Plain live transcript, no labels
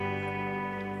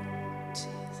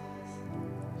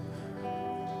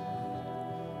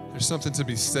There's something to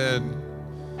be said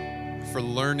for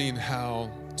learning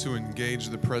how to engage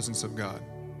the presence of God.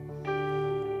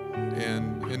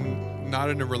 And not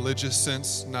in a religious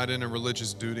sense, not in a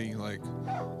religious duty, like,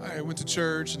 I went to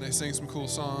church and they sang some cool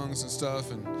songs and stuff,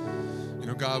 and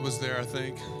God was there, I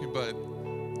think. But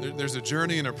there's a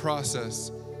journey and a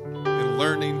process in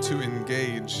learning to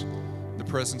engage the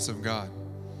presence of God.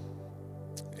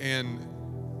 And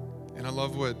I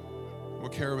love what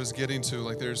Kara was getting to.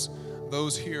 Like, there's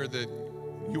those here that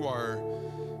you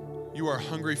are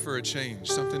hungry for a change,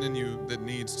 something in you that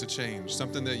needs to change,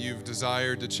 something that you've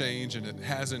desired to change and it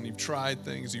hasn't. You've tried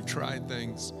things,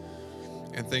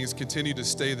 and things continue to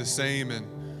stay the same.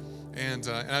 And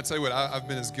I tell you what, I've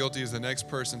been as guilty as the next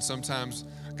person. Sometimes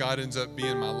God ends up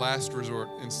being my last resort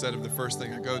instead of the first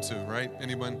thing I go to, right?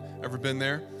 Anyone ever been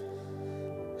there?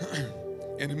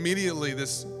 And immediately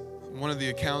one of the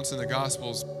accounts in the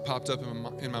Gospels popped up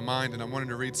in my mind, and I wanted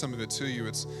to read some of it to you.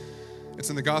 It's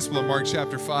in the Gospel of Mark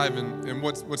chapter 5, and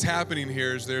what's happening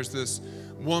here is there's this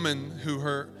woman who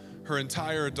her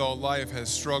entire adult life has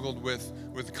struggled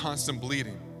with constant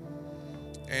bleeding.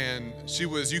 And she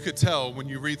was, you could tell when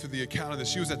you read through the account of this,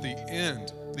 she was at the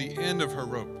end of her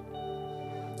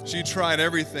rope. She tried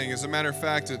everything. As a matter of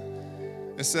fact, it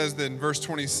says that in verse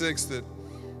 26 that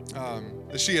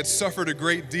she had suffered a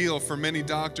great deal for many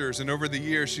doctors, and over the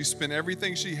years she spent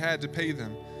everything she had to pay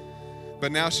them.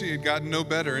 But now she had gotten no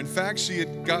better. In fact, she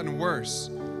had gotten worse.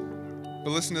 But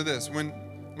listen to this. When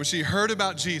she heard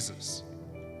about Jesus,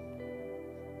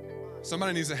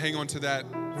 somebody needs to hang on to that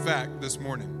fact this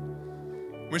morning.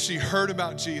 When she heard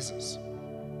about Jesus,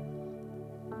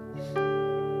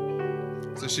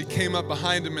 so she came up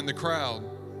behind him in the crowd,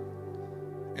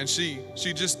 and she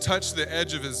just touched the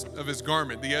edge of his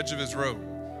garment, the edge of his robe.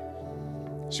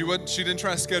 She didn't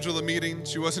try to schedule a meeting.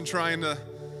 She wasn't trying to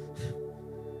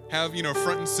have,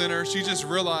 front and center. She just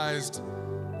realized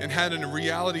and had a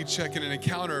reality check and an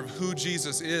encounter of who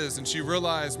Jesus is. And she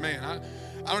realized, man,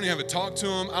 I don't even have to talk to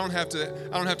him. I don't have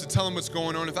to tell him what's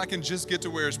going on. If I can just get to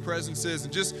where his presence is,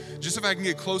 and just if I can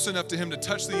get close enough to him to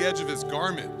touch the edge of his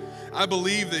garment, I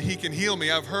believe that he can heal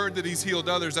me. I've heard that he's healed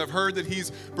others. I've heard that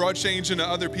he's brought change into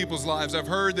other people's lives. I've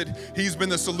heard that he's been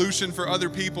the solution for other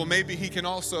people. Maybe he can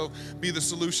also be the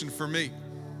solution for me.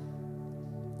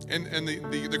 And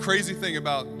the crazy thing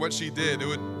about what she did,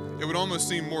 it would almost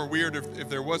seem more weird if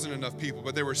there wasn't enough people,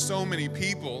 but there were so many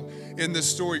people in this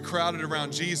story crowded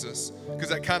around Jesus, because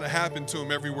that kind of happened to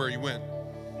him everywhere he went.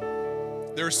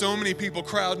 There were so many people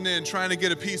crowding in, trying to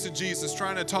get a piece of Jesus,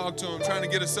 trying to talk to him, trying to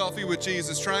get a selfie with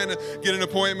Jesus, trying to get an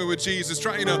appointment with Jesus,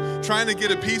 trying to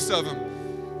get a piece of him.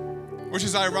 Which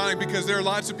is ironic, because there are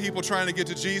lots of people trying to get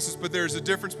to Jesus, but there's a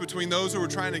difference between those who are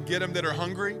trying to get him that are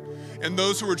hungry and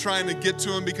those who are trying to get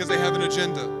to him because they have an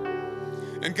agenda.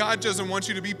 And God doesn't want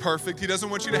you to be perfect. He doesn't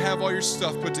want you to have all your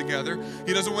stuff put together.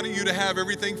 He doesn't want you to have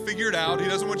everything figured out. He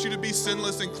doesn't want you to be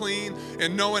sinless and clean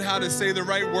and knowing how to say the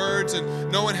right words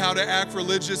and knowing how to act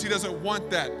religious. He doesn't want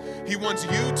that. He wants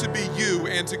you to be you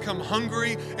and to come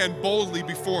hungry and boldly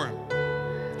before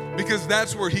him, because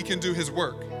that's where he can do his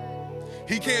work.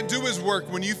 He can't do his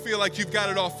work when you feel like you've got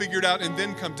it all figured out and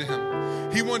then come to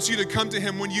him. He wants you to come to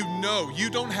him when you know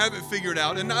you don't have it figured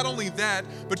out. And not only that,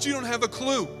 but you don't have a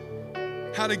clue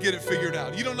how to get it figured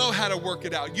out. You don't know how to work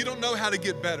it out. You don't know how to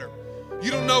get better.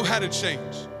 You don't know how to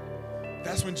change.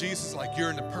 That's when Jesus is like, you're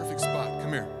in the perfect spot.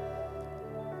 Come here.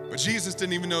 But Jesus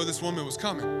didn't even know this woman was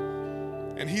coming.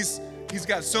 And he's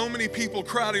got so many people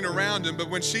crowding around him, but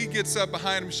when she gets up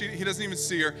behind him, he doesn't even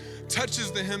see her,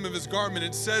 touches the hem of his garment.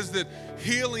 It says that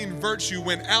healing virtue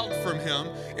went out from him,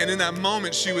 and in that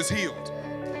moment, she was healed.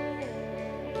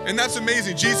 And that's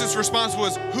amazing. Jesus' response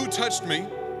was, who touched me?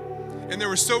 And they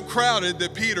were so crowded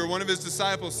that Peter, one of his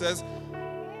disciples, says,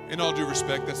 in all due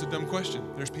respect, that's a dumb question.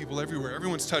 There's people everywhere.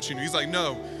 Everyone's touching you. He's like,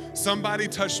 no, somebody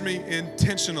touched me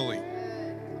intentionally.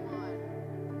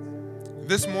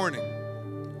 This morning,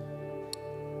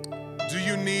 do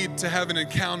you need to have an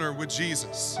encounter with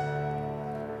Jesus?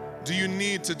 Do you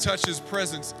need to touch his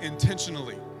presence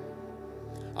intentionally?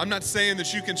 I'm not saying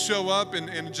that you can show up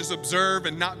and just observe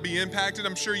and not be impacted.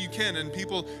 I'm sure you can, and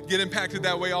people get impacted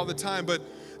that way all the time. But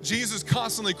Jesus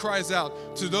constantly cries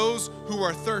out, to those who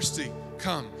are thirsty,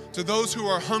 come. To those who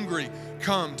are hungry,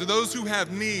 come. To those who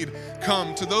have need,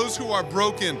 come. To those who are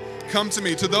broken, come to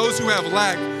me. To those who have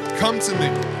lack, come to me.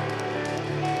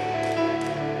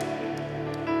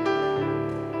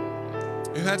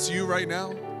 If that's you right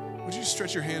now, would you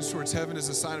stretch your hands towards heaven as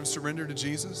a sign of surrender to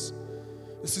Jesus?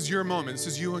 This is your moment. This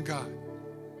is you and God.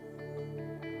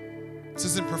 This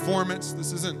isn't performance.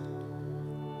 This isn't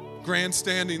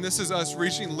grandstanding. This is us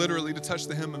reaching literally to touch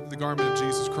the hem of the garment of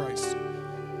Jesus Christ.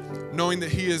 knowing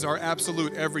that he is our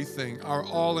absolute everything, our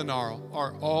all in all,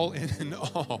 our all in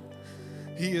all.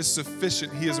 He is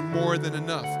sufficient. He is more than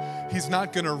enough. He's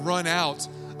not going to run out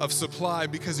of supply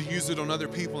because he used it on other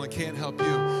people and can't help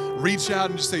you. Reach out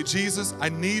and just say, Jesus, I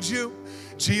need you.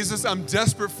 Jesus, I'm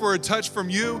desperate for a touch from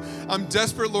you. I'm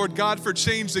desperate, Lord God, for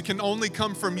change that can only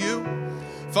come from you.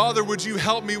 Father, would you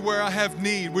help me where I have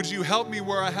need? Would you help me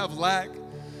where I have lack?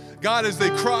 God, as they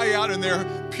cry out in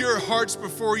their pure hearts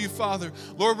before you, Father,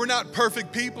 Lord, we're not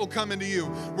perfect people coming to you.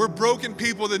 We're broken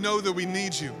people that know that we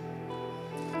need you.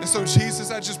 And so,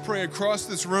 Jesus, I just pray across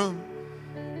this room.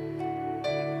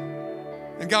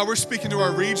 And God, we're speaking to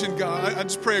our region, God. I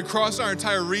just pray across our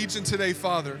entire region today,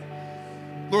 Father.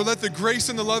 Lord, let the grace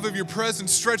and the love of your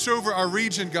presence stretch over our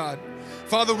region, God.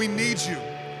 Father, we need you.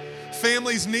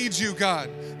 Families need you,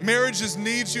 God. Marriages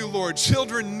need you, Lord.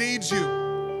 Children need you.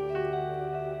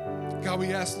 God,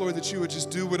 we ask, Lord, that you would just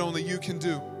do what only you can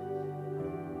do.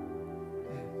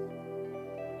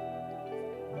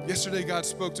 Yesterday, God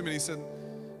spoke to me and he said,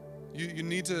 you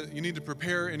need to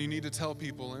prepare and you need to tell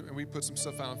people. And we put some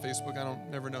stuff out on Facebook. I don't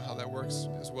never know how that works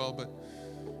as well, but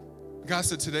God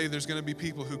said today there's going to be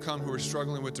people who come who are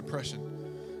struggling with depression.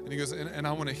 And he goes, and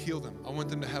I want to heal them. I want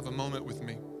them to have a moment with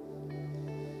me.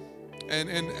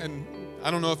 And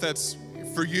I don't know if that's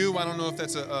for you. I don't know if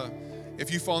that's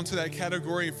if you fall into that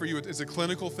category, and for you it's a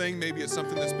clinical thing. Maybe it's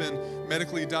something that's been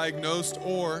medically diagnosed,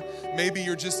 or maybe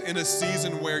you're just in a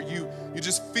season where you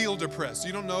just feel depressed.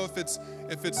 You don't know if it's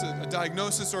a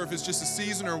diagnosis or if it's just a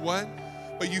season or what,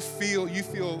 but you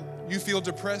feel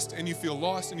depressed and you feel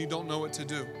lost and you don't know what to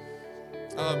do.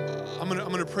 I'm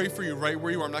gonna pray for you right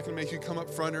where you are. I'm not gonna make you come up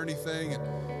front or anything.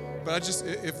 But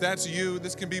if that's you,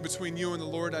 this can be between you and the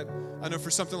Lord. I know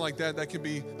for something like that can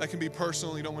be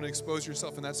personal. You don't want to expose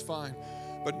yourself, and that's fine.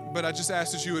 But I just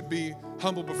ask that you would be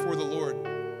humble before the Lord.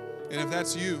 And if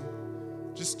that's you,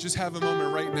 just have a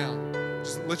moment right now.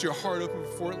 Just let your heart open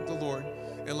before the Lord,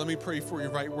 and let me pray for you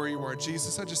right where you are.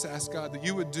 Jesus, I just ask, God, that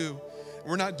you would do.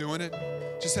 We're not doing it.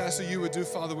 Just ask that you would do,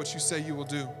 Father, what you say you will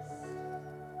do.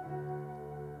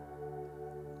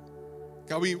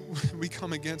 God, we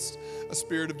come against a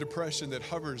spirit of depression that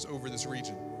hovers over this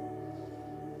region.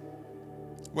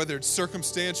 Whether it's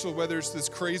circumstantial, whether it's this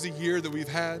crazy year that we've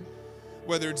had,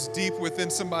 whether it's deep within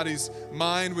somebody's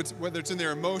mind, whether it's in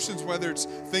their emotions, whether it's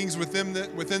things within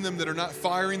them that are not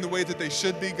firing the way that they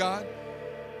should be, God,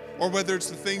 or whether it's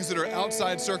the things that are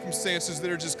outside circumstances that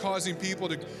are just causing people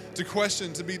to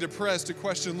question, to be depressed, to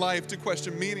question life, to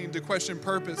question meaning, to question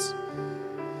purpose.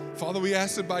 Father, we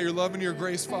ask that by your love and your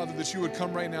grace, Father, that you would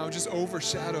come right now and just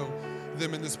overshadow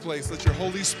them in this place. Let your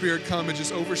Holy Spirit come and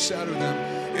just overshadow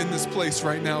them in this place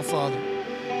right now, Father.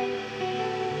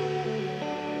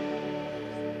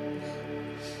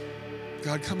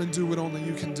 God, come and do what only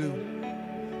you can do.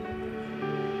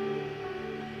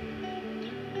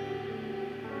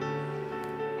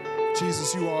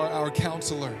 Jesus, you are our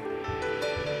counselor.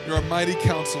 You're a mighty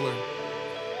counselor.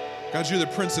 God, you're the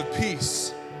Prince of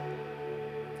Peace.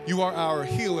 You are our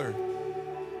healer.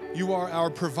 You are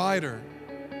our provider.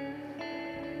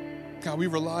 God, we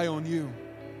rely on you.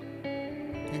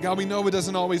 And God, we know it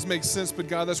doesn't always make sense, but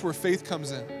God, that's where faith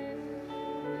comes in.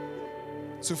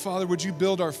 So Father, would you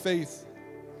build our faith?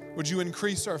 Would you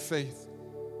increase our faith?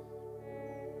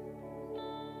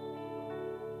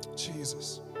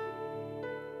 Jesus.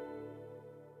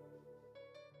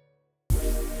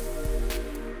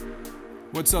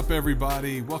 What's up,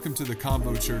 everybody? Welcome to the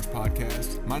CONVO Church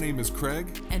podcast. My name is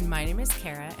Craig. And my name is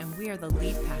Kara, and we are the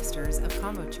lead pastors of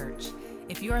CONVO Church.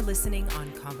 If you are listening on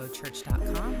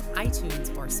convochurch.com,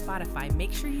 iTunes, or Spotify,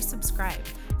 make sure you subscribe,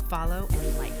 follow,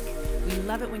 and like. We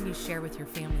love it when you share with your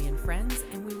family and friends,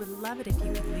 and we would love it if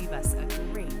you could leave us a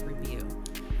great review.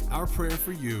 Our prayer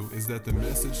for you is that the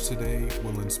message today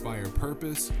will inspire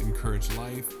purpose, encourage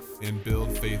life, and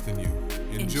build faith in you.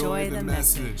 Enjoy the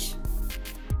message.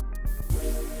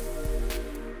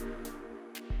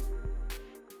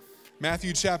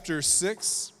 Matthew chapter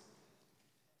 6.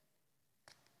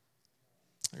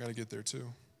 I got to get there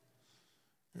too.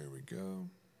 There we go.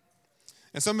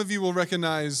 And some of you will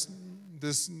recognize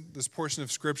this portion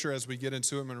of Scripture as we get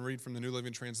into it. I'm going to read from the New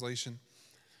Living Translation,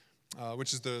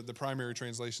 which is the primary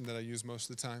translation that I use most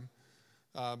of the time.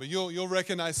 But you'll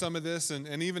recognize some of this,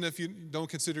 and even if you don't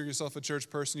consider yourself a church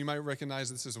person, you might recognize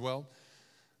this as well.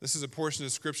 This is a portion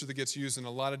of Scripture that gets used in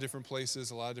a lot of different places,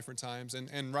 a lot of different times,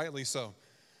 and rightly so.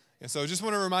 And so I just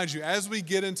want to remind you, as we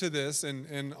get into this,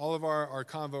 and all of our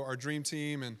CONVO, our dream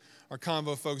team and our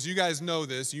CONVO folks, you guys know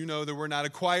this. You know that we're not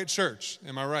a quiet church.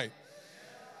 Am I right?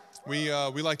 We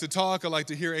like to talk. I like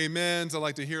to hear amens. I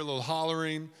like to hear a little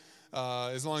hollering,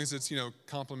 as long as it's,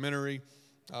 complimentary.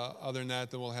 Other than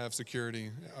that, then we'll have security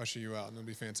usher you out, and it'll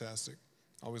be fantastic.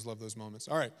 Always love those moments.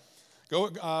 All right, go.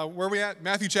 Where are we at?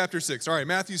 Matthew chapter 6. All right,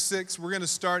 Matthew 6. We're going to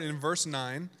start in verse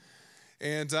 9.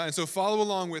 And so follow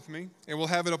along with me, and we'll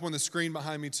have it up on the screen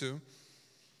behind me too.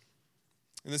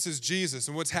 And this is Jesus.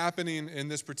 And what's happening in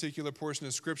this particular portion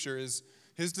of Scripture is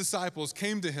his disciples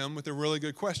came to him with a really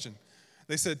good question.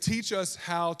 They said, teach us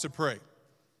how to pray,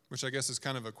 which I guess is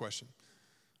kind of a question.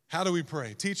 How do we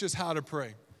pray? Teach us how to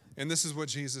pray. And this is what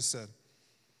Jesus said.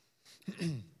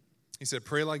 He said,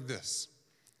 pray like this.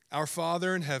 Our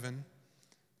Father in heaven,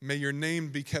 may your name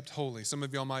be kept holy. Some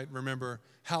of y'all might remember,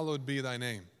 hallowed be thy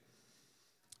name.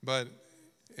 But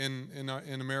in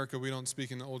America, we don't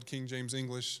speak in the old King James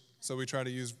English, so we try to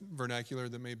use vernacular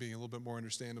that may be a little bit more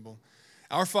understandable.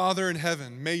 Our Father in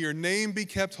heaven, may your name be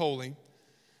kept holy.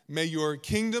 May your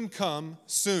kingdom come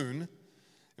soon.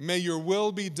 May your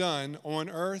will be done on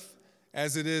earth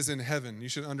as it is in heaven. You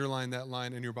should underline that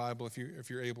line in your Bible if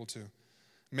you're able to.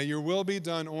 May your will be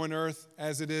done on earth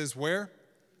as it is where?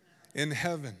 In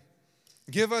heaven.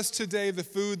 Give us today the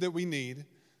food that we need,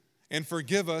 and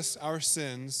forgive us our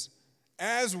sins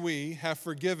as we have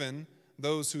forgiven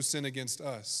those who sin against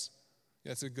us.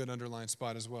 That's a good underlined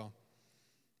spot as well.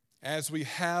 As we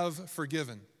have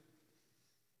forgiven.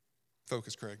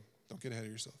 Focus, Craig. Don't get ahead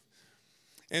of yourself.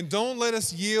 And don't let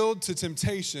us yield to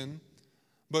temptation,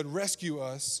 but rescue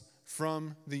us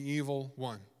from the evil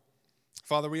one.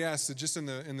 Father, we ask that just in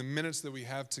the minutes that we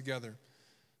have together,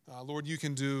 Lord, you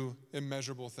can do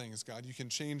immeasurable things, God. You can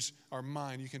change our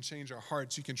mind. You can change our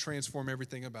hearts. You can transform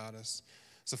everything about us.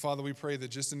 So, Father, we pray that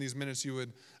just in these minutes you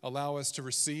would allow us to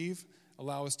receive,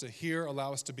 allow us to hear,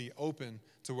 allow us to be open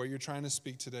to what you're trying to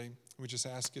speak today. We just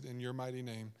ask it in your mighty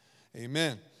name.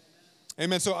 Amen.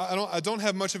 Amen. So I don't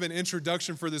have much of an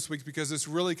introduction for this week because this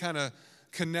really kind of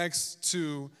connects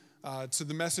to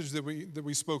the message that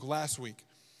we spoke last week.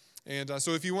 And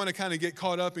so if you want to kind of get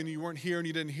caught up and you weren't here and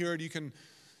you didn't hear it, you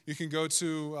can go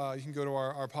to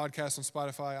our podcast on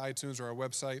Spotify, iTunes, or our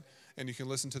website, and you can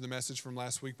listen to the message from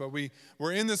last week. But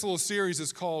we're in this little series.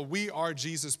 It's called We Are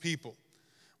Jesus People.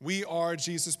 We are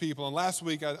Jesus people. And last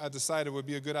week I decided it would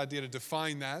be a good idea to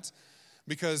define that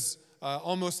because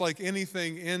almost like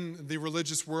anything in the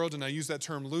religious world, and I use that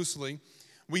term loosely,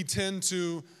 we tend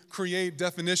to create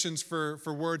definitions for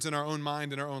words in our own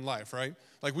mind and our own life, right?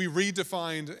 Like we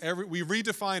redefine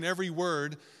every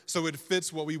word so it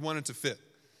fits what we want it to fit,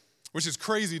 which is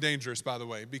crazy dangerous, by the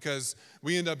way, because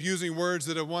we end up using words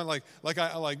that are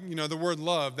the word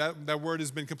love. That word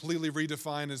has been completely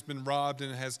redefined, has been robbed,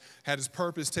 and has had its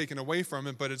purpose taken away from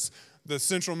it. But it's the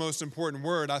central, most important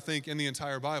word, I think, in the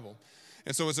entire Bible.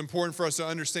 And so it's important for us to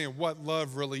understand what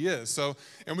love really is. So,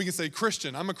 and we can say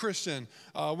Christian. I'm a Christian.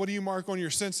 What do you mark on your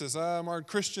census? I mark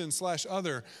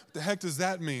Christian/other. What the heck does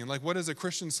that mean? Like, what is a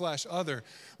Christian/other?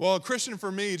 Well, a Christian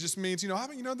for me just means,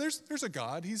 there's a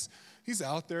God. He's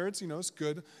out there. It's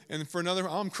good. And for another,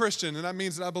 I'm Christian, and that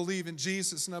means that I believe in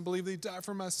Jesus, and I believe that he died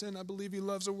for my sin. I believe he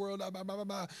loves the world. Blah, blah, blah,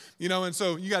 blah. And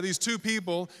so you got these two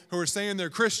people who are saying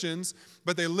they're Christians,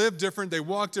 but they live different, they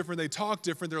walk different, they talk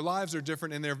different, their lives are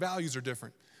different, and their values are different.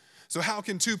 So how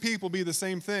can two people be the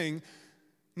same thing?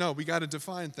 No, we got to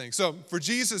define things. So for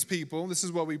Jesus people, this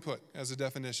is what we put as a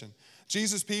definition.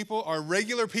 Jesus people are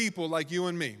regular people like you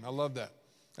and me. I love that.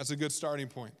 That's a good starting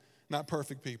point. Not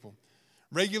perfect people.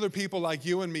 Regular people like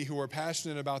you and me who are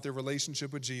passionate about their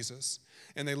relationship with Jesus,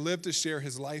 and they live to share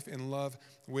his life and love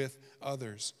with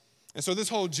others. And so this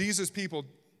whole Jesus people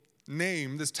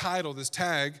name, this title, this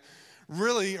tag,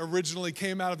 really originally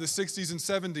came out of the 60s and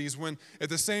 70s when at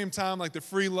the same time like the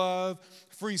free love,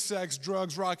 free sex,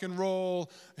 drugs, rock and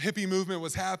roll, hippie movement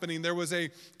was happening, there was a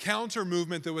counter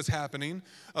movement that was happening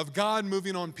of God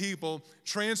moving on people,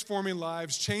 transforming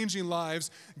lives, changing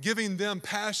lives, giving them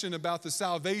passion about the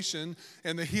salvation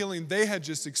and the healing they had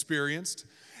just experienced,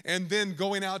 and then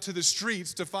going out to the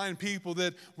streets to find people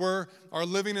that are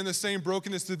living in the same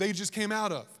brokenness that they just came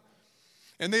out of.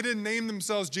 And they didn't name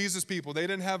themselves Jesus people. They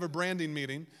didn't have a branding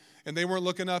meeting, and they weren't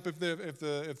looking up if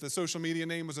the social media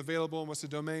name was available and what's the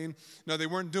domain. No, they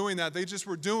weren't doing that. They just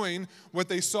were doing what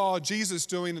they saw Jesus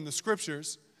doing in the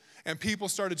scriptures, and people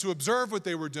started to observe what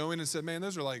they were doing and said, "Man,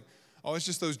 those are it's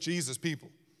just those Jesus people."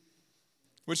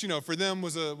 Which for them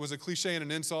was a cliche and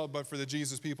an insult, but for the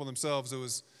Jesus people themselves, it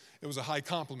was a high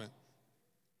compliment.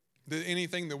 That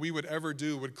anything that we would ever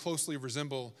do would closely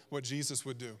resemble what Jesus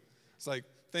would do. It's like,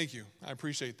 thank you. I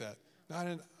appreciate that. No, I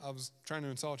didn't. I was trying to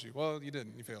insult you. Well, you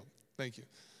didn't. You failed. Thank you.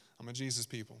 I'm a Jesus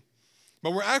people.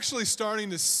 But we're actually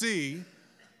starting to see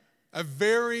a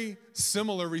very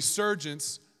similar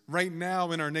resurgence right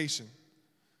now in our nation.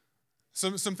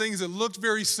 Some things that looked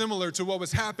very similar to what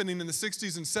was happening in the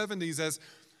 60s and 70s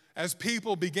as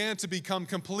people began to become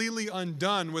completely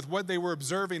undone with what they were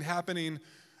observing happening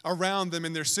around them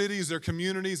in their cities, their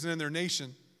communities, and in their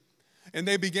nation. And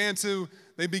they began to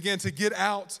get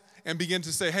out and begin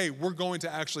to say, hey, we're going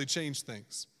to actually change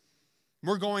things.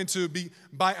 We're going to be,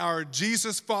 by our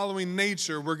Jesus-following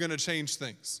nature, we're going to change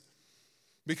things.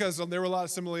 Because there were a lot of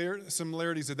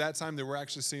similarities at that time that we're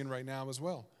actually seeing right now as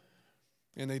well.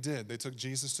 And they did. They took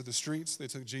Jesus to the streets. They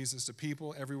took Jesus to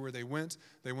people everywhere they went.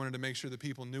 They wanted to make sure that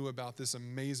people knew about this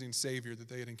amazing Savior that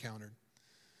they had encountered.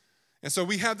 And so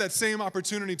we have that same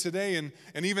opportunity today, and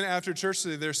even after church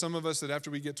today, there's some of us that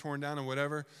after we get torn down and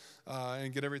whatever,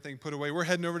 and get everything put away, we're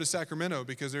heading over to Sacramento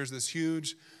because there's this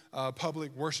huge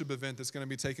public worship event that's going to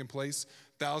be taking place.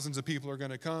 Thousands of people are going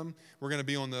to come. We're going to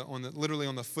be literally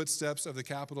on the footsteps of the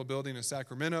Capitol building in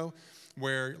Sacramento,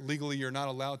 where legally you're not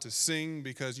allowed to sing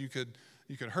because you could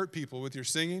hurt people with your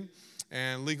singing,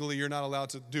 and legally you're not allowed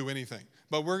to do anything.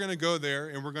 But we're going to go there,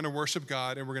 and we're going to worship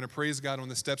God, and we're going to praise God on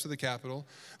the steps of the Capitol.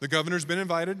 The governor's been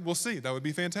invited. We'll see. That would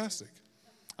be fantastic.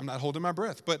 I'm not holding my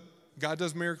breath, but God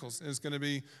does miracles, and it's going to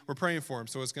be, we're praying for him,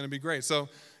 so it's going to be great. So,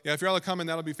 yeah, if you're all coming,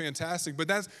 that'll be fantastic. But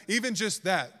that's, even just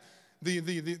that,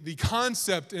 the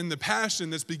concept and the passion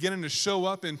that's beginning to show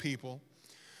up in people,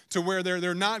 to where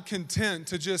they're not content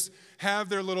to just have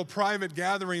their little private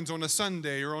gatherings on a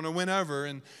Sunday or on a whenever,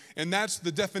 and that's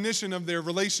the definition of their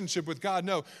relationship with God.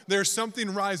 No, there's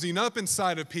something rising up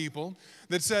inside of people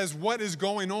that says what is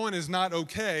going on is not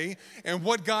okay, and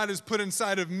what God has put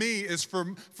inside of me is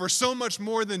for so much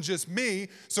more than just me,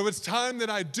 so it's time that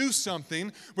I do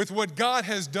something with what God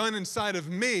has done inside of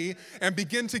me and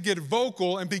begin to get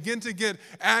vocal and begin to get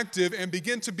active and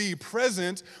begin to be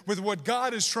present with what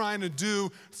God is trying to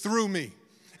do through me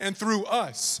and through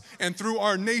us and through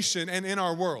our nation and in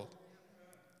our world.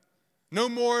 No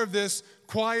more of this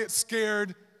quiet,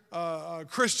 scared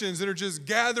Christians that are just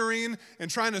gathering and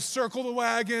trying to circle the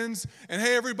wagons and,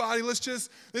 hey, everybody, this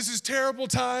is terrible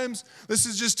times. This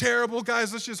is just terrible,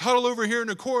 guys. Let's just huddle over here in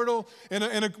a corridor, in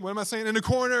a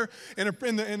corner, in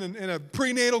a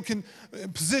prenatal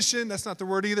position. That's not the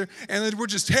word either. And then we're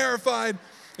just terrified.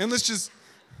 And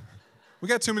we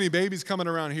got too many babies coming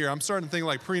around here. I'm starting to think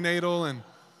like prenatal and,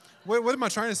 what am I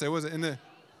trying to say? Was it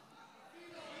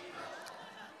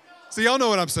so y'all know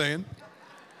what I'm saying.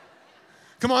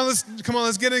 Come on,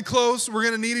 let's get in close. We're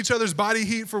going to need each other's body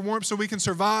heat for warmth so we can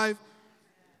survive.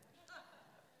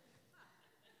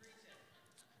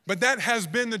 But that has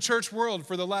been the church world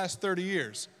for the last 30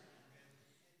 years.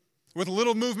 With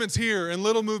little movements here and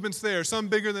little movements there, some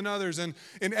bigger than others, and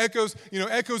echoes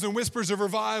and whispers of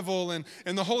revival, and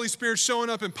the Holy Spirit showing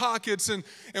up in pockets. And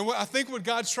I think what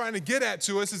God's trying to get at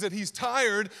to us is that he's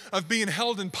tired of being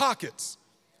held in pockets.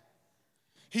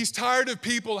 He's tired of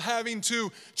people having to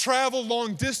travel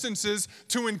long distances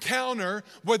to encounter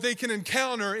what they can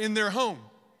encounter in their home,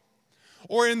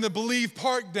 or in the Believe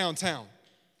Park downtown,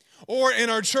 or in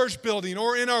our church building,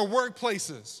 or in our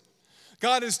workplaces.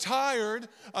 God is tired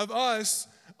of us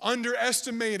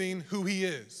underestimating who he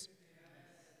is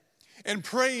and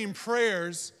praying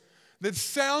prayers that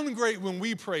sound great when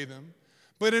we pray them,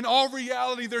 but in all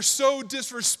reality, they're so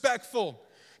disrespectful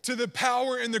to the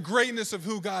power and the greatness of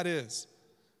who God is.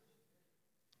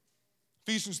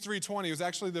 Ephesians 3:20 was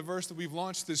actually the verse that we've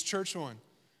launched this church on.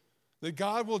 That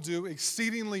God will do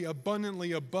exceedingly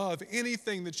abundantly above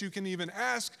anything that you can even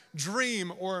ask,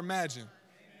 dream, or imagine.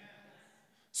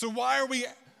 So why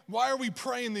are we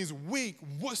praying these weak,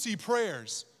 wussy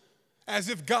prayers as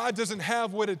if God doesn't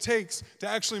have what it takes to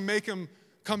actually make them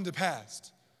come to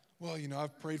pass? Well,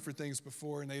 I've prayed for things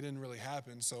before and they didn't really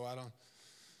happen, so I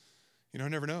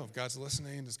never know if God's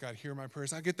listening. Does God hear my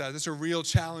prayers? I get that. That's a real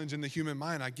challenge in the human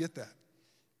mind. I get that.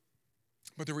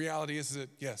 But the reality is that,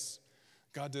 yes,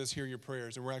 God does hear your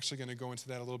prayers, and we're actually going to go into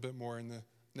that a little bit more in the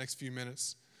next few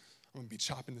minutes. I'm going to be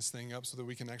chopping this thing up so that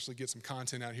we can actually get some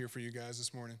content out here for you guys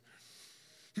this morning.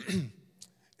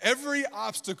 Every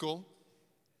obstacle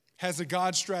has a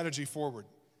God strategy forward.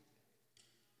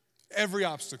 Every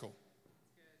obstacle.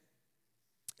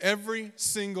 Every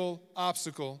single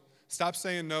obstacle. Stop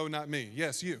saying no, not me.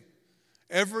 Yes, you.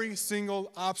 Every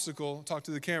single obstacle, talk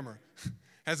to the camera,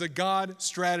 has a God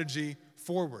strategy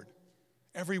forward.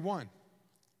 Every one.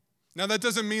 Now, that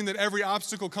doesn't mean that every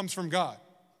obstacle comes from God.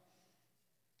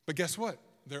 But guess what?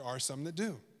 There are some that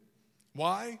do.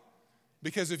 Why?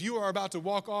 Because if you are about to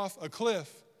walk off a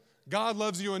cliff, God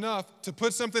loves you enough to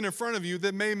put something in front of you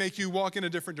that may make you walk in a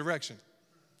different direction.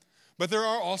 But there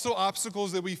are also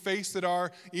obstacles that we face that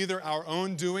are either our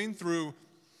own doing through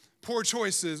poor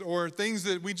choices or things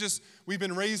that we've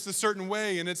been raised a certain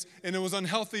way and it was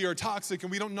unhealthy or toxic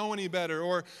and we don't know any better,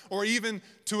 or even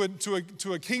to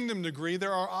a kingdom degree,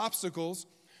 there are obstacles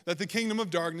that the kingdom of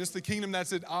darkness, the kingdom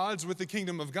that's at odds with the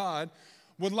kingdom of God,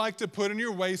 would like to put in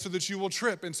your way so that you will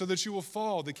trip and so that you will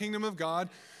fall. The kingdom of God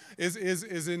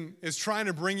is trying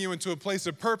to bring you into a place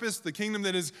of purpose. The kingdom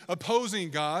that is opposing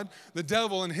God, the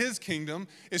devil and his kingdom,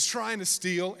 is trying to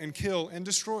steal and kill and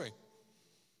destroy.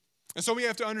 And so we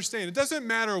have to understand, it doesn't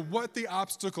matter what the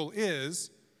obstacle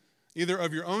is, either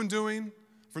of your own doing,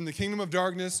 from the kingdom of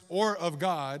darkness, or of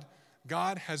God,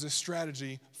 God has a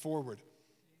strategy forward.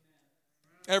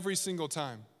 Every single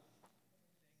time.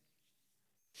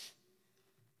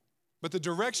 But the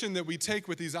direction that we take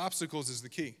with these obstacles is the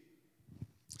key.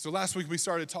 So last week we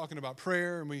started talking about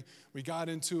prayer, and we got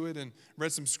into it and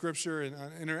read some scripture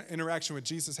and interaction with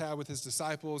Jesus had with his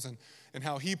disciples, and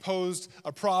how he posed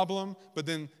a problem, but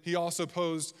then he also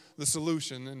posed the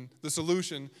solution. And the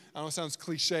solution, I know it sounds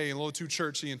cliche and a little too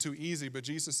churchy and too easy, but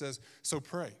Jesus says, so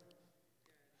pray.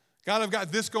 God, I've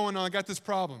got this going on, I got this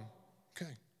problem.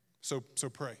 Okay, so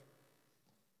pray.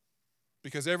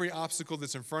 Because every obstacle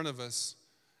that's in front of us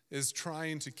is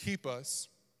trying to keep us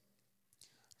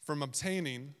from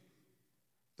obtaining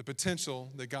the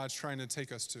potential that God's trying to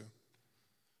take us to.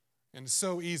 And it's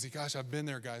so easy. Gosh, I've been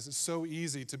there, guys. It's so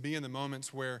easy to be in the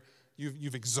moments where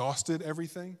you've exhausted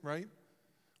everything, right?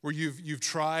 Where you've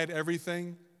tried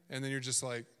everything, and then you're just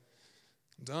like,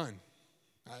 I'm done.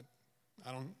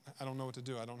 I don't know what to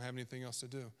do. I don't have anything else to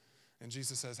do. And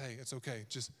Jesus says, hey, it's okay.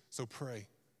 Just so pray.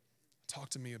 Talk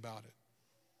to me about it.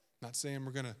 Not saying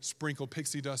we're going to sprinkle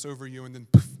pixie dust over you and then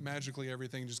poof, magically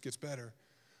everything just gets better.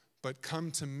 But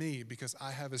come to me because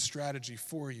I have a strategy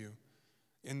for you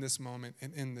in this moment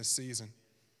and in this season.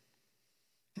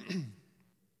 I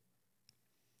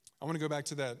want to go back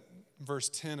to that verse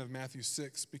 10 of Matthew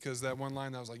 6 because that one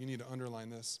line I was like, you need to underline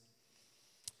this.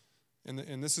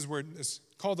 And this is where it's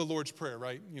called the Lord's Prayer,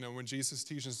 right? You know, when Jesus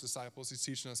teaches his disciples, he's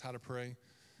teaching us how to pray.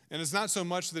 And it's not so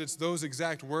much that it's those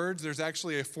exact words. There's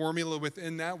actually a formula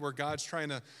within that where God's trying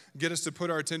to get us to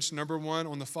put our attention, number one,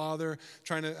 on the Father,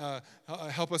 trying to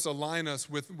help us align us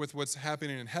with what's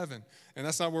happening in heaven. And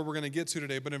that's not where we're going to get to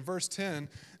today. But in verse 10,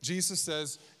 Jesus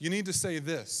says, you need to say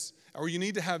this, or you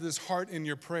need to have this heart in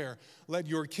your prayer. Let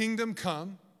your kingdom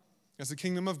come, as the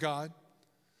kingdom of God,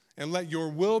 and let your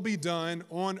will be done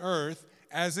on earth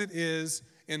as it is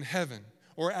in heaven,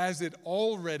 or as it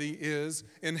already is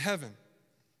in heaven.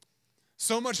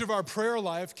 So much of our prayer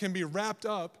life can be wrapped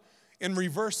up in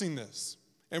reversing this.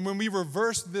 And when we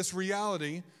reverse this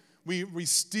reality, we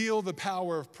steal the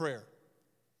power of prayer.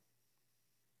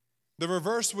 The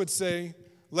reverse would say,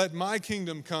 let my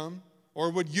kingdom come, or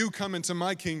would you come into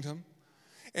my kingdom?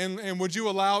 And would you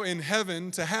allow in heaven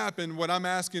to happen what I'm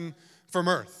asking from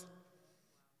earth?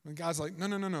 And God's like, no,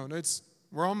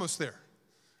 we're almost there.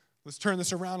 Let's turn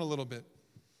this around a little bit.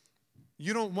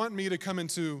 You don't want me to come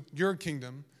into your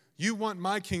kingdom. You want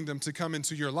my kingdom to come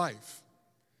into your life.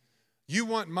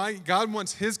 God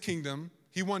wants his kingdom.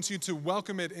 He wants you to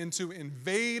welcome it and to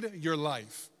invade your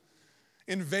life.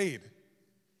 Invade.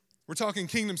 We're talking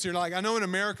kingdoms here. Like I know in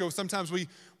America, sometimes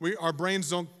our brains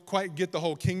don't quite get the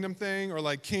whole kingdom thing, or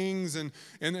like kings and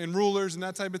rulers and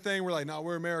that type of thing. We're like, no,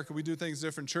 we're America. We do things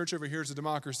different. Church over here is a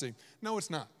democracy. No, it's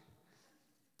not.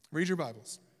 Read your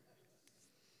Bibles.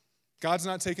 God's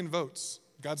not taking votes.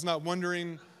 God's not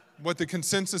wondering what the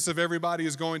consensus of everybody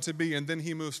is going to be, and then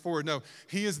he moves forward. No,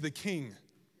 he is the king.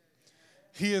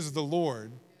 He is the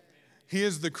Lord. He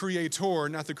is the creator,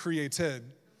 not the created.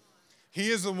 He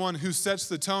is the one who sets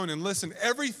the tone. And listen,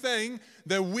 everything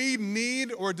that we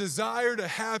need or desire to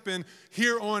happen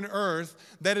here on earth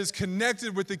that is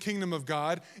connected with the kingdom of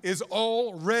God is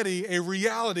already a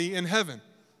reality in heaven.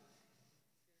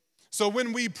 So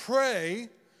when we pray,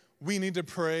 we need to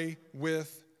pray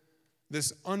with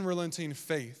this unrelenting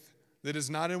faith that is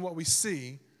not in what we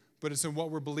see, but it's in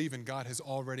what we're believing God has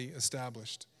already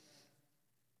established.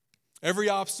 Every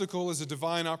obstacle is a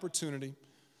divine opportunity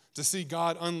to see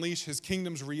God unleash his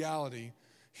kingdom's reality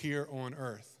here on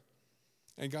earth.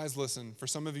 And guys, listen, for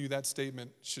some of you, that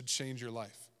statement should change your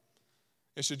life.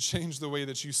 It should change the way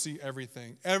that you see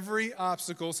everything. Every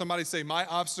obstacle, somebody say, my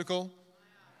obstacle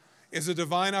is a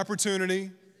divine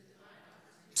opportunity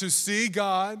to see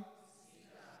God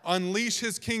unleash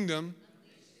his kingdom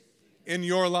in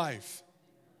your life.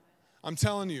 I'm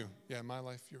telling you, my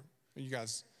life, you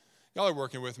guys, y'all are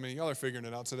working with me. Y'all are figuring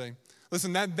it out today.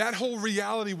 Listen, that whole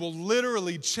reality will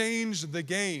literally change the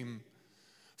game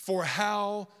for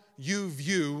how you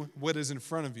view what is in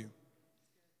front of you,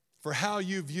 for how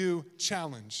you view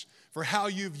challenge, for how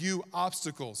you view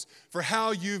obstacles, for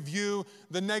how you view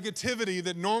the negativity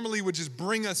that normally would just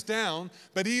bring us down.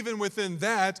 But even within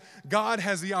that, God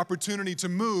has the opportunity to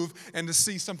move and to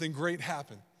see something great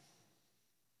happen.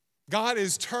 God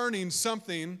is turning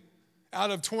something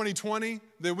out of 2020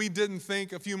 that we didn't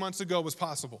think a few months ago was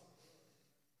possible.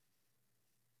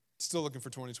 Still looking for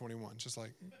 2021, just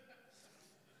like,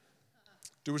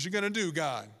 do what you're going to do,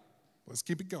 God. Let's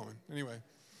keep it going. Anyway.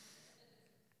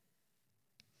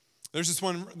 There's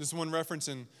this one reference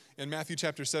in Matthew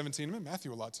chapter 17. I'm in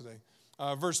Matthew a lot today.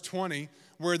 Verse 20,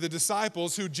 where the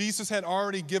disciples, who Jesus had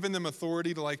already given them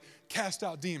authority to cast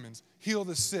out demons, heal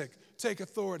the sick, take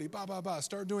authority,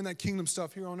 start doing that kingdom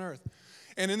stuff here on earth.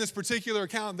 And in this particular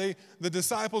account, the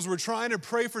disciples were trying to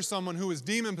pray for someone who was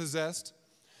demon-possessed,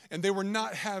 and they were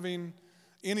not having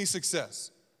any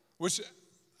success, which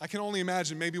I can only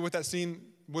imagine maybe what that scene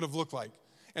would have looked like.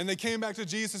 And they came back to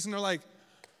Jesus, and they're like,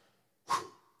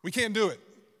 we can't do it.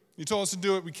 You told us to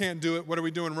do it. We can't do it. What are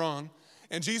we doing wrong?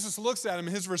 And Jesus looks at him,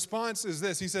 and his response is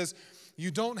this. He says,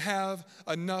 you don't have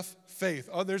enough faith.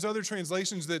 Oh, there's other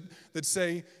translations that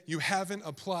say you haven't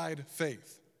applied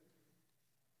faith.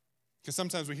 Because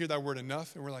sometimes we hear that word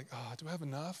enough, and we're like, oh, do I have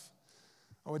enough?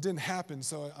 Oh, it didn't happen,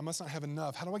 so I must not have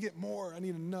enough. How do I get more? I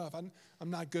need enough. I'm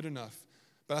not good enough.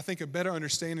 But I think a better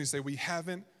understanding is that we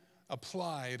haven't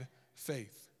applied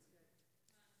faith.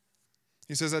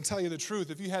 He says, I tell you the truth,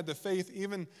 if you had the faith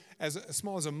even as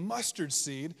small as a mustard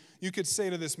seed, you could say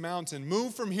to this mountain,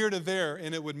 move from here to there,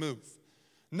 and it would move.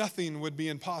 Nothing would be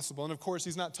impossible. And of course,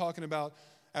 he's not talking about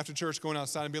after church going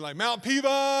outside and being like, Mount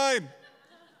Peavine,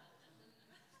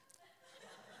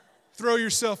 throw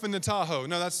yourself in the Tahoe.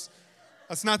 No, that's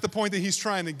not the point that he's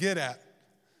trying to get at.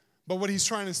 But what he's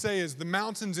trying to say is the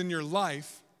mountains in your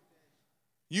life,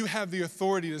 you have the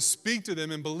authority to speak to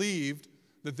them and believe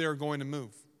that they're going to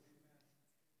move.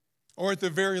 Or at the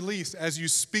very least, as you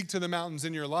speak to the mountains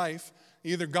in your life,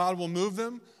 either God will move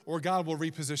them or God will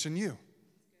reposition you.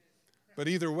 But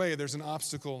either way, there's an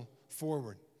obstacle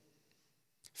forward.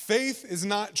 Faith is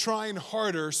not trying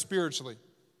harder spiritually.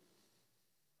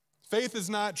 Faith is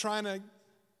not trying to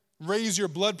raise your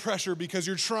blood pressure because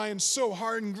you're trying so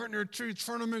hard and gritting your teeth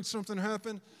trying to make something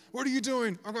happen. What are you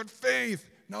doing? I got faith.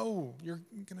 No, you're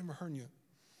going to have a hernia.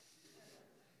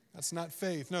 That's not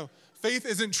faith. No, faith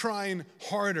isn't trying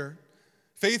harder.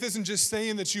 Faith isn't just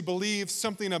saying that you believe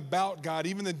something about God.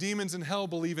 Even the demons in hell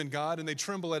believe in God, and they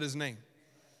tremble at his name.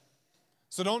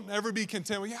 So don't ever be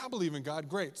content. Well, yeah, I believe in God.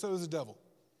 Great. So does the devil.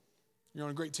 You're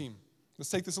on a great team. Let's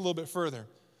take this a little bit further.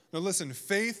 Now listen,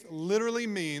 faith literally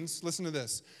means, listen to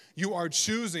this, you are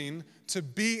choosing to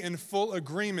be in full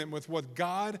agreement with what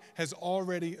God has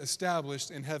already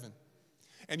established in heaven.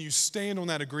 And you stand on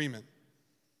that agreement.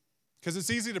 Because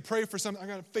it's easy to pray for something, I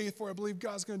got faith for it, I believe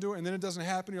God's going to do it, and then it doesn't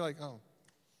happen, you're like, oh,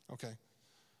 okay.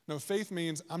 No, faith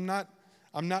means I'm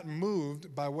not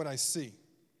moved by what I see.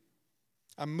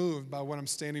 I'm moved by what I'm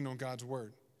standing on God's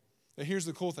word. Now here's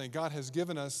the cool thing. God has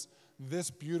given us this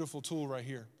beautiful tool right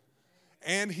here.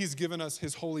 And he's given us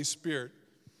his Holy Spirit,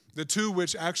 the two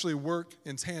which actually work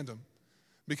in tandem.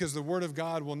 Because the word of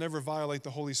God will never violate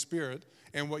the Holy Spirit,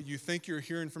 and what you think you're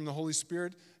hearing from the Holy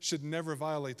Spirit should never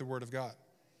violate the word of God.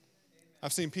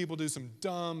 I've seen people do some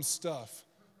dumb stuff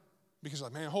because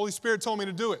like, man, Holy Spirit told me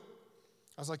to do it.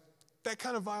 I was like, that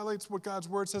kind of violates what God's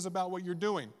word says about what you're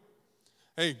doing.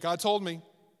 Hey, God told me.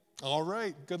 All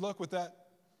right, good luck with that.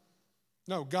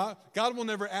 No, God will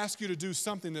never ask you to do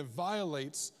something that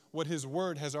violates what his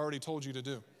word has already told you to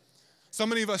do. So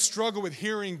many of us struggle with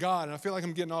hearing God, and I feel like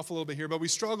I'm getting off a little bit here, but we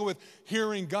struggle with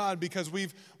hearing God because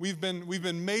we've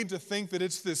been made to think that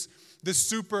it's this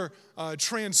super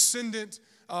transcendent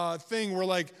thing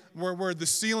where the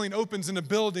ceiling opens in a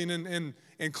building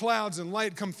and clouds and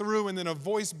light come through and then a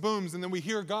voice booms and then we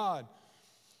hear God.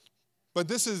 But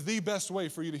this is the best way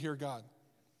for you to hear God.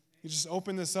 You just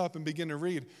open this up and begin to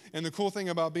read. And the cool thing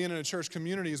about being in a church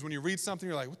community is when you read something,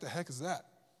 you're like, what the heck is that?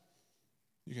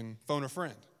 You can phone a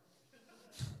friend.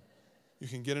 You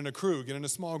can get in a crew, get in a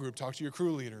small group, talk to your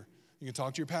crew leader. You can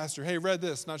talk to your pastor. Hey, read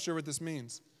this, not sure what this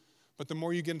means. But the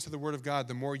more you get into the word of God,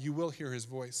 the more you will hear his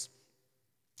voice.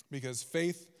 Because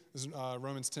faith, is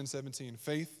Romans 10:17,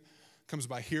 faith comes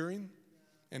by hearing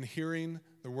and hearing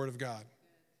the word of God.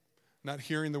 Not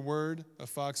hearing the word of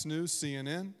Fox News,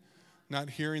 CNN, not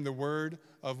hearing the word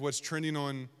of what's trending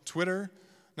on Twitter,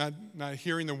 not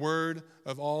hearing the word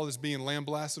of all that's being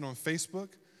lambasted on Facebook,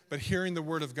 but hearing the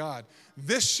word of God.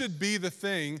 This should be the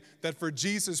thing that for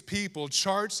Jesus' people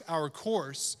charts our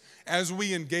course as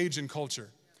we engage in culture,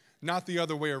 not the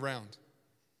other way around.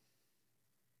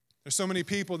 There's so many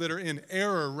people that are in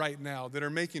error right now, that are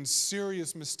making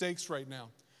serious mistakes right now,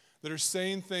 that are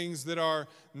saying things that are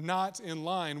not in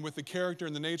line with the character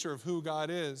and the nature of who God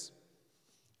is.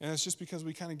 And it's just because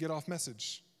we kind of get off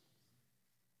message.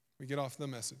 We get off the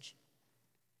message.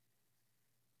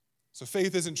 So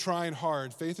faith isn't trying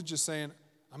hard. Faith is just saying,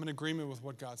 I'm in agreement with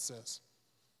what God says.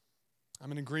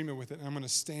 I'm in agreement with it, and I'm going to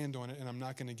stand on it, and I'm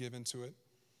not going to give into it.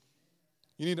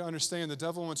 You need to understand the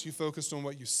devil wants you focused on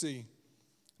what you see,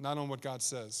 not on what God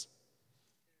says.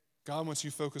 God wants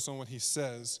you focused on what he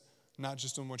says, not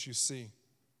just on what you see.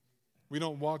 When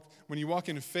you walk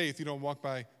in faith, you don't walk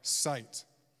by sight.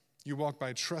 You walk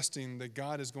by trusting that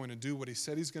God is going to do what he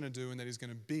said he's going to do and that he's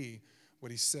going to be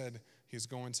what he said he's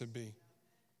going to be.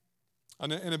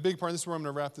 And a big part, this is where I'm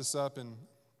going to wrap this up and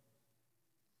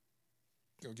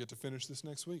go get to finish this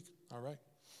next week. All right.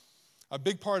 A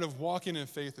big part of walking in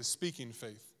faith is speaking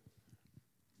faith.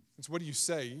 It's what do you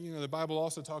say? You know, the Bible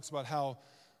also talks about how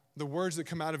the words that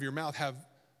come out of your mouth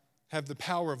have the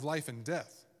power of life and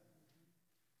death.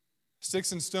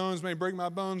 Sticks and stones may break my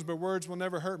bones, but words will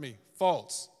never hurt me.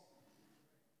 False.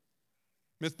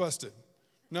 Myth busted.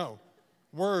 No.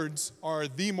 Words are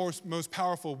the most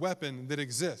powerful weapon that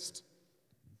exists.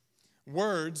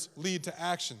 Words lead to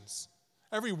actions.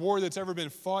 Every war that's ever been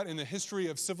fought in the history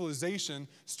of civilization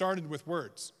started with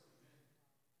words.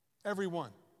 Every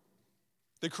one.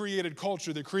 That created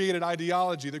culture, that created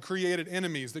ideology, that created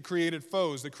enemies, that created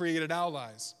foes, that created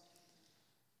allies.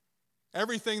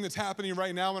 Everything that's happening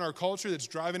right now in our culture that's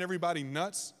driving everybody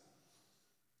nuts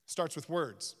starts with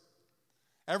words.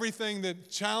 Everything that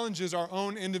challenges our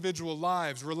own individual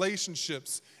lives,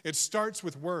 relationships, it starts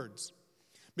with words.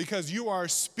 Because you are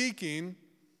speaking,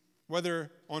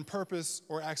 whether on purpose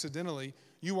or accidentally,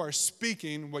 you are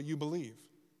speaking what you believe.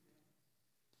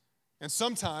 And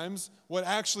sometimes what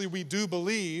actually we do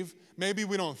believe, maybe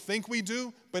we don't think we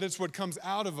do, but it's what comes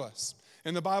out of us.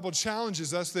 And the Bible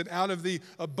challenges us that out of the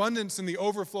abundance and the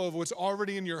overflow of what's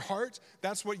already in your heart,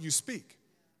 that's what you speak.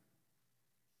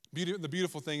 The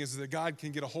beautiful thing is that God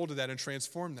can get a hold of that and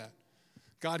transform that.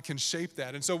 God can shape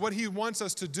that. And so what he wants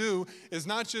us to do is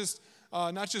not just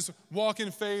walk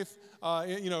in faith,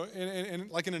 and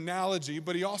like an analogy,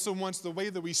 but he also wants the way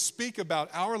that we speak about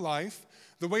our life,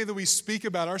 the way that we speak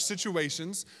about our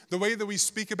situations, the way that we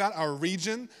speak about our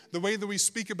region, the way that we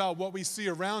speak about what we see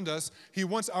around us. He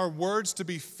wants our words to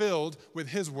be filled with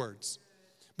his words.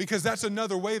 Because that's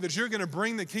another way that you're going to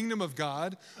bring the kingdom of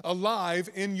God alive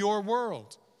in your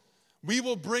world. We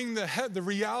will bring the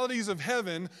realities of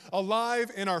heaven alive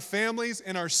in our families,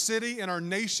 in our city, in our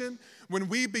nation, when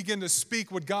we begin to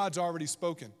speak what God's already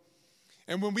spoken.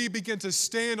 And when we begin to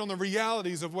stand on the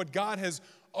realities of what God has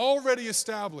already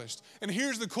established. And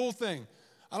here's the cool thing.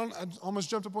 I almost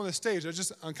jumped up on the stage.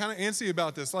 I'm kind of antsy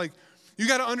about this. Like, you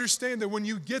got to understand that when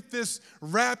you get this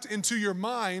wrapped into your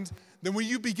mind, then when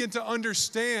you begin to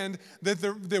understand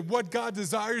that what God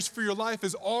desires for your life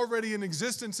is already in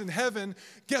existence in heaven,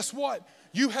 guess what?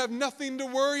 You have nothing to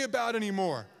worry about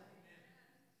anymore.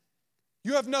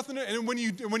 You have nothing to, and when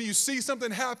you see something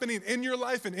happening in your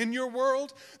life and in your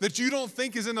world that you don't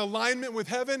think is in alignment with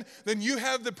heaven, then you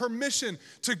have the permission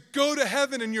to go to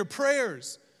heaven in your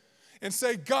prayers and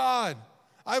say, God,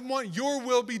 I want your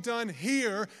will be done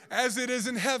here as it is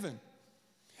in heaven.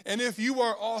 And if you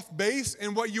are off base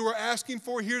in what you are asking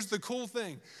for, here's the cool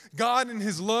thing. God in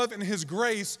his love and his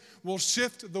grace will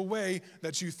shift the way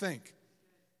that you think.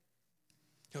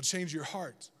 He'll change your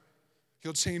heart.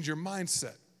 He'll change your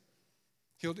mindset.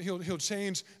 He'll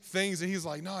change things that he's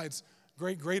like, no, it's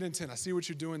great intent. I see what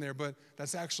you're doing there, but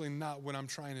that's actually not what I'm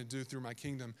trying to do through my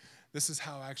kingdom. This is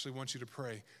how I actually want you to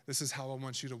pray. This is how I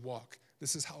want you to walk.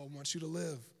 This is how I want you to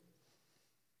live.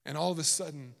 And all of a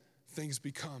sudden, things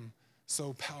become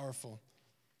so powerful.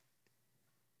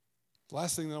 The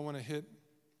last thing that I want to hit,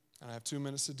 and I have 2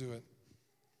 minutes to do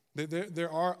it,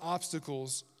 there are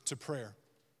obstacles to prayer.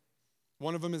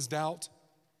 One of them is doubt.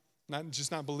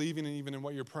 Not believing even in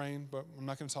what you're praying, but I'm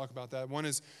not going to talk about that. One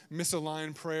is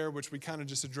misaligned prayer, which we kind of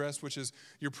just addressed, which is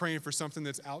you're praying for something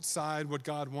that's outside what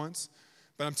God wants.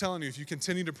 But I'm telling you, if you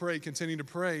continue to pray,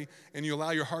 and you allow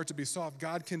your heart to be soft,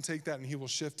 God can take that and he will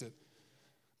shift it.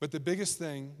 But the biggest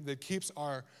thing that keeps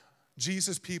our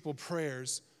Jesus people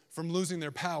prayers from losing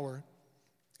their power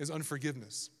is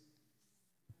unforgiveness.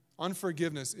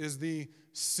 Unforgiveness is the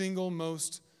single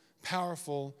most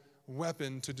powerful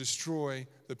weapon to destroy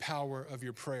the power of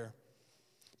your prayer.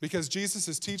 Because Jesus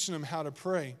is teaching them how to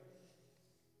pray.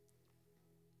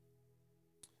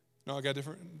 No, I got a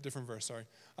different verse, sorry.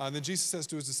 Then Jesus says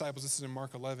to his disciples, this is in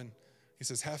Mark 11, he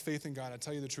says, have faith in God. I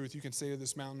tell you the truth, you can say to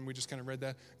this mountain, we just kind of read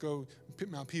that, go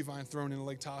Mount Peavine thrown into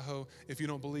Lake Tahoe if you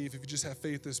don't believe, if you just have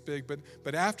faith this big.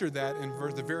 But after that, in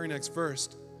the very next verse,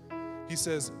 he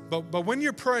says, but when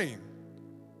you're praying,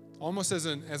 almost as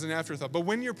an afterthought. But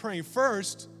when you're praying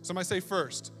first, somebody say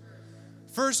first.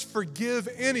 First, forgive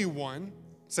anyone.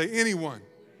 Say anyone.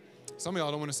 Some of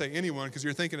y'all don't want to say anyone because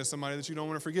you're thinking of somebody that you don't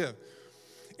want to forgive.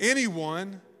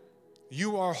 Anyone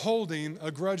you are holding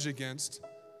a grudge against.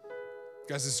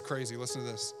 Guys, this is crazy. Listen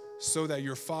to this. So that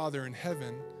your Father in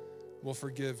heaven will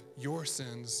forgive your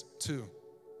sins too.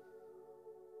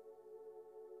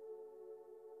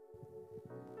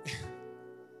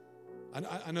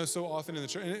 I know so often in the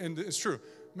church, and it's true,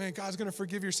 man, God's going to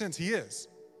forgive your sins. He is.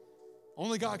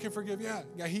 Only God can forgive. Yeah,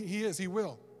 he is. He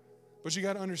will. But you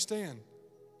got to understand,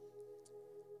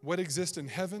 what exists in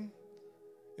heaven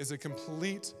is a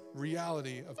complete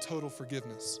reality of total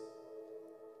forgiveness.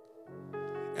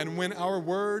 And when our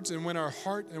words and when our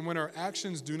heart and when our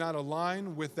actions do not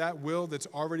align with that will that's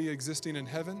already existing in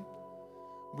heaven,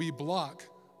 we block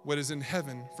what is in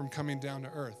heaven from coming down to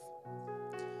earth.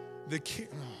 The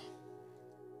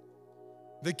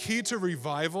key to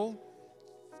revival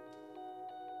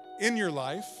in your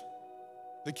life,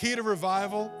 the key to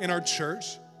revival in our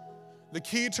church, the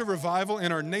key to revival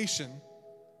in our nation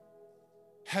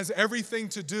has everything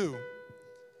to do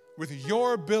with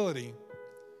your ability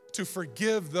to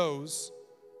forgive those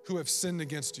who have sinned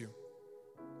against you.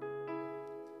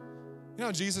 You know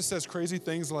how Jesus says crazy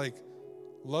things like,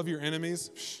 love your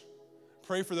enemies,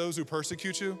 pray for those who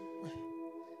persecute you?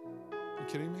 Are you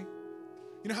kidding me?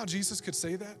 You know how Jesus could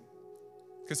say that?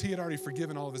 Because he had already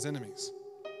forgiven all of his enemies.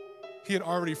 He had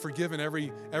already forgiven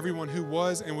everyone who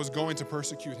was and was going to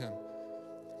persecute him.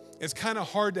 It's kind of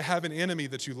hard to have an enemy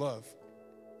that you love.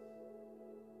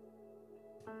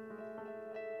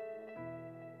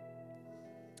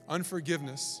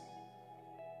 Unforgiveness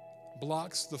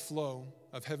blocks the flow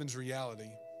of heaven's reality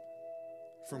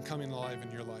from coming alive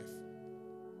in your life.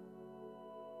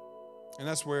 And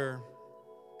that's where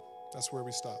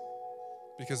we stop.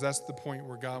 Because that's the point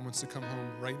where God wants to come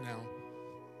home right now.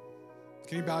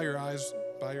 Can you bow your eyes?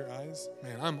 Bow your eyes?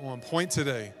 Man, I'm on point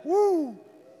today. Woo!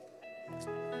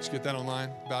 Did you get that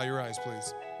online? Bow your eyes,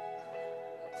 please.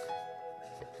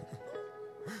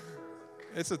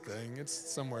 It's a thing. It's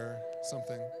somewhere,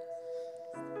 something.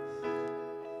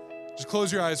 Just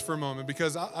close your eyes for a moment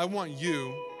because I want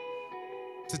you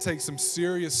to take some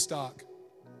serious stock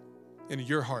in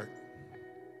your heart.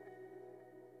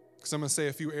 Because I'm going to say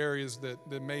a few areas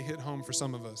that may hit home for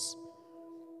some of us.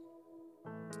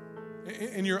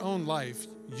 In your own life,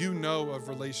 you know of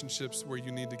relationships where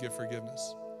you need to give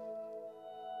forgiveness.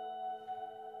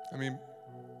 I mean,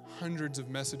 hundreds of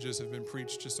messages have been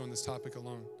preached just on this topic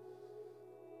alone.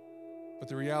 But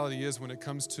the reality is when it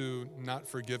comes to not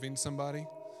forgiving somebody,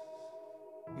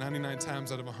 99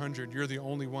 times out of 100, you're the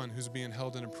only one who's being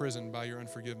held in a prison by your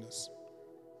unforgiveness.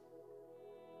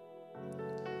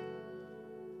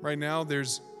 Right now,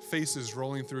 there's faces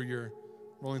rolling through your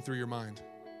mind.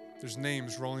 There's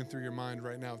names rolling through your mind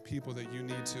right now of people that you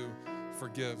need to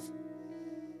forgive.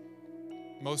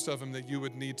 Most of them that you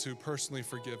would need to personally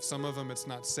forgive. Some of them it's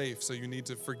not safe, so you need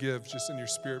to forgive just in your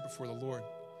spirit before the Lord.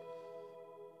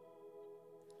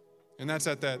 And that's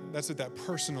at that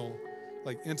personal,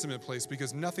 like intimate place,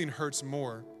 because nothing hurts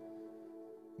more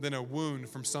than a wound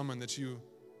from someone that you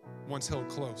once held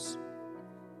close.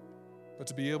 But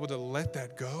to be able to let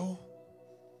that go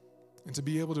and to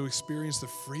be able to experience the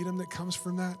freedom that comes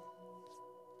from that,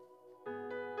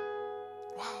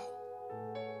 wow.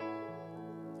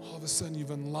 All of a sudden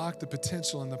you've unlocked the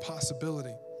potential and the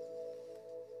possibility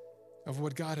of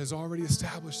what God has already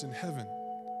established in heaven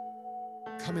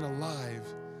coming alive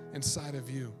inside of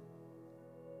you.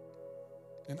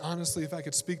 And honestly, if I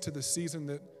could speak to the season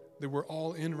that we're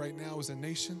all in right now as a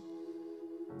nation,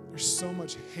 there's so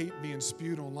much hate being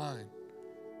spewed online.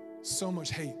 So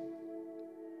much hate.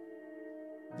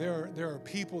 There are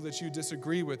people that you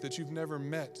disagree with, that you've never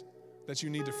met, that you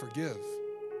need to forgive.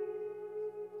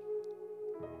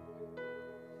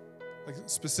 Like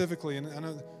specifically, and I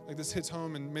know like this hits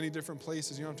home in many different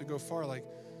places, you don't have to go far, like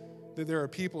there are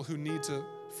people who need to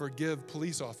forgive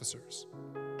police officers.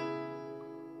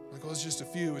 Like, oh, it's just a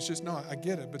few. It's just, no, I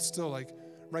get it. But still, like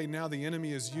right now, the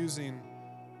enemy is using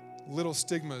little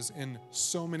stigmas in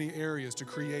so many areas to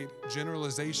create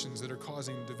generalizations that are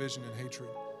causing division and hatred.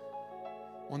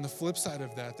 On the flip side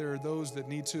of that, there are those that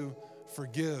need to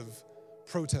forgive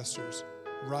protesters,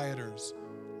 rioters,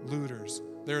 looters.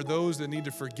 There are those that need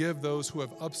to forgive those who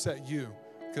have upset you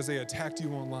because they attacked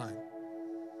you online.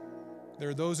 There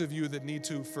are those of you that need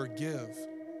to forgive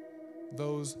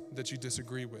those that you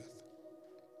disagree with.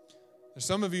 There's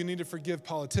some of you need to forgive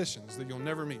politicians that you'll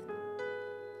never meet.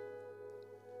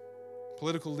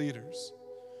 Political leaders.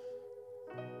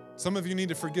 Some of you need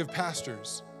to forgive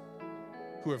pastors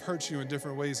who have hurt you in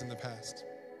different ways in the past.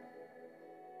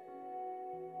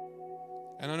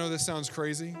 And I know this sounds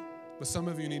crazy, but some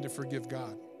of you need to forgive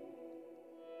God.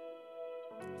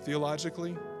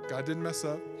 Theologically, God didn't mess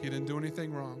up. He didn't do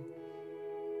anything wrong.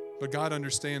 But God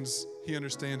understands, He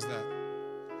understands that.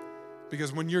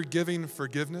 Because when you're giving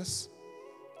forgiveness,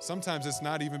 sometimes it's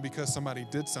not even because somebody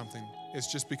did something.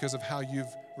 It's just because of how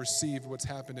you've received what's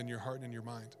happened in your heart and in your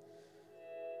mind.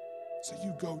 So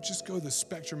just go the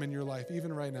spectrum in your life,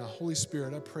 even right now. Holy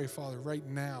Spirit, I pray, Father, right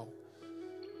now,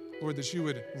 Lord, that you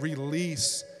would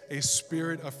release a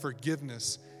spirit of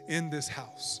forgiveness in this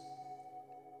house,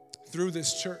 through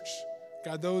this church.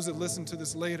 God, those that listen to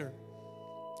this later,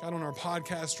 God, on our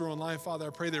podcast or online, Father, I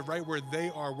pray that right where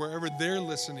they are, wherever they're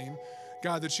listening,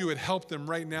 God, that you would help them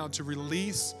right now to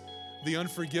release the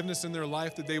unforgiveness in their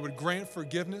life, that they would grant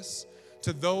forgiveness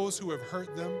to those who have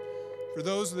hurt them, for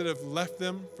those that have left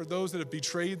them, for those that have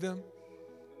betrayed them.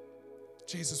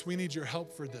 Jesus, we need your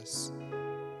help for this.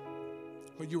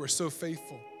 But you are so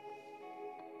faithful.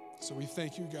 So we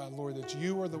thank you, God, Lord, that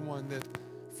you are the one that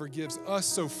forgives us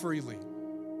so freely.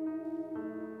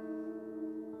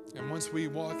 And once we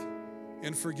walk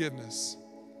in forgiveness,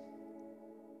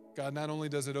 God, not only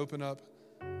does it open up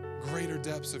greater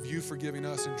depths of you forgiving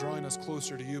us and drawing us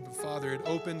closer to you, but Father, it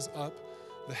opens up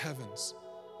the heavens.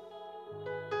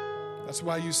 That's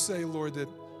why you say, Lord, that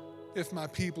if my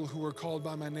people who are called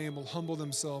by my name will humble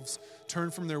themselves, turn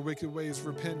from their wicked ways,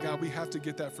 repent, God, we have to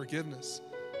get that forgiveness.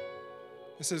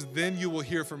 It says, then you will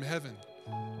hear from heaven.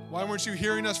 Why weren't you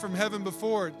hearing us from heaven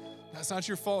before? That's not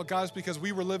your fault, God. It's because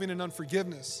we were living in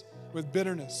unforgiveness with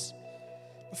bitterness.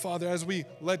 But Father, as we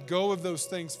let go of those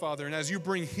things, Father, and as you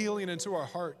bring healing into our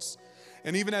hearts,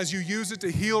 and even as you use it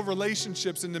to heal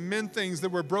relationships and to mend things that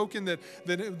were broken, that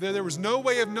there was no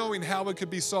way of knowing how it could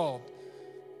be solved,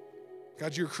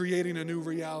 God, you're creating a new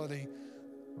reality.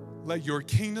 Let your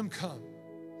kingdom come.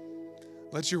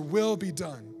 Let your will be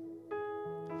done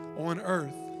on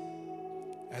earth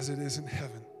as it is in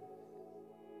heaven.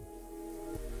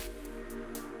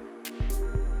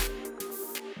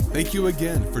 Thank you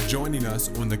again for joining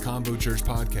us on the CONVO Church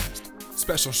podcast.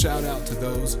 Special shout out to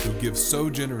those who give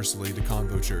so generously to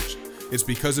CONVO Church. It's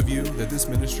because of you that this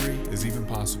ministry is even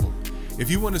possible. If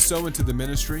you want to sow into the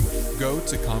ministry, go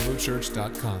to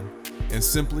convochurch.com and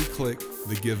simply click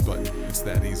the give button. It's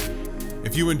that easy.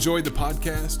 If you enjoyed the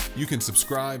podcast, you can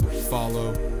subscribe,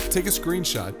 follow, take a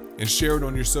screenshot, and share it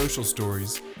on your social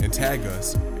stories and tag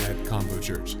us at CONVO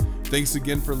Church. Thanks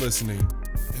again for listening,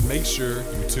 and make sure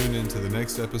you tune in to the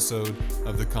next episode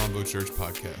of the CONVO Church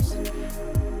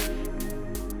podcast.